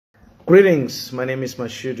Greetings, my name is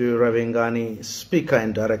Mashudu Ravengani, Speaker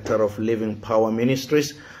and Director of Living Power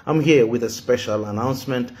Ministries. I'm here with a special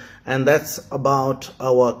announcement, and that's about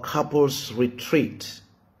our Couples Retreat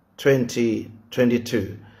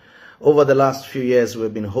 2022. Over the last few years,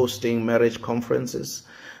 we've been hosting marriage conferences,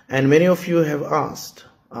 and many of you have asked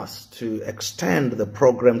us to extend the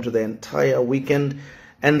program to the entire weekend,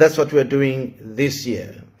 and that's what we're doing this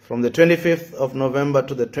year. From the 25th of November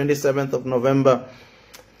to the 27th of November,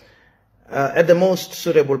 at the most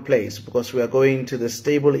suitable place, because we are going to the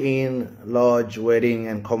Stable Inn Lodge Wedding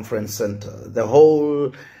and Conference Center. The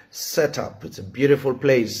whole setup, it's a beautiful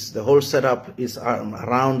place. The whole setup is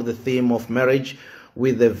around the theme of marriage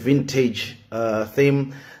with the vintage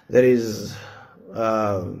theme. There is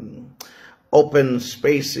open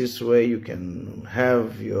spaces where you can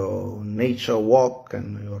have your nature walk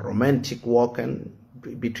and your romantic walk and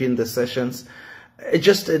between the sessions. It's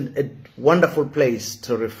just a wonderful place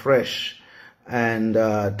to refresh and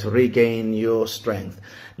to regain your strength.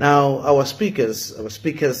 Now, our speakers are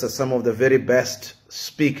some of the very best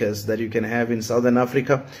speakers that you can have in Southern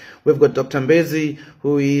Africa. We've got Dr. Mbezi,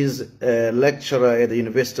 who is a lecturer at the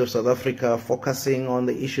University of South Africa, focusing on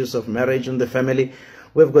the issues of marriage and the family.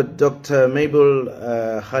 We've got Dr. Mabel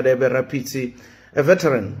Hadebe Rapiti, a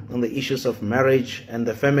veteran on the issues of marriage and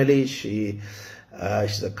the family. She's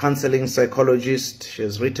a counseling psychologist. She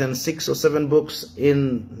has written 6 or 7 books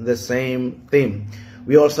in the same theme.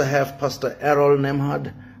 We also have Pastor Errol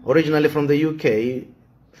Nemhard, originally from the UK.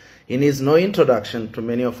 He needs no introduction to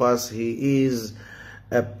many of us. He is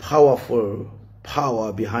a powerful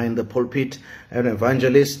power behind the pulpit, an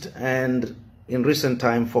evangelist, and in recent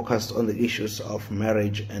time focused on the issues of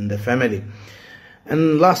marriage and the family.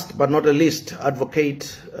 And last but not the least,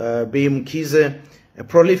 Advocate Bim Kize, a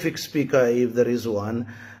prolific speaker if there is one,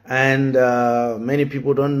 and many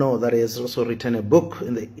people don't know that he has also written a book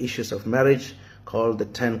in the issues of marriage called The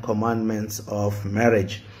 10 Commandments of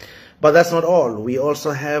Marriage. But that's not all. We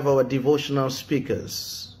also have our devotional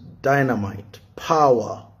speakers, dynamite,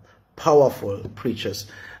 powerful preachers,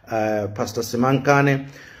 Pastor Simankane,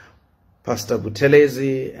 Pastor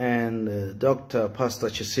Butelezi, and Dr. Pastor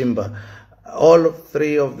Chisimba. All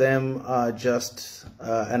 3 of them are just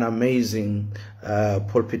an amazing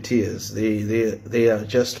pulpiteers. They are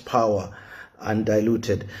just power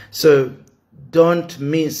undiluted. So don't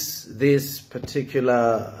miss this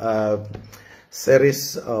particular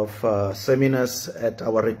series of seminars at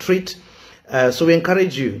our retreat. So we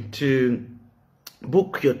encourage you to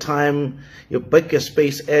book your time, book your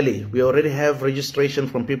space early. We already have registration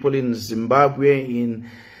from people in Zimbabwe, in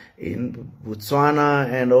Botswana,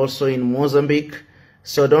 and also in Mozambique.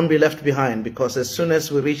 So don't be left behind, because as soon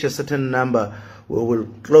as we reach a certain number, we will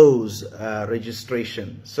close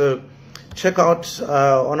registration. So check out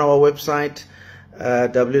on our website,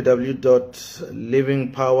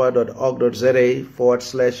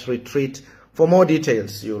 www.livingpower.org.za/retreat. For more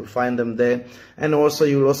details, you'll find them there. And also,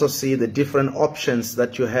 you'll also see the different options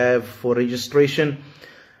that you have for registration.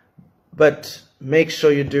 But make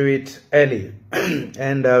sure you do it early.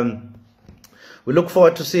 And we look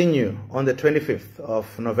forward to seeing you on the 25th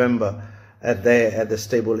of November at the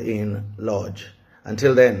Stable Inn Lodge.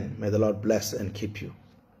 Until then, may the Lord bless and keep you.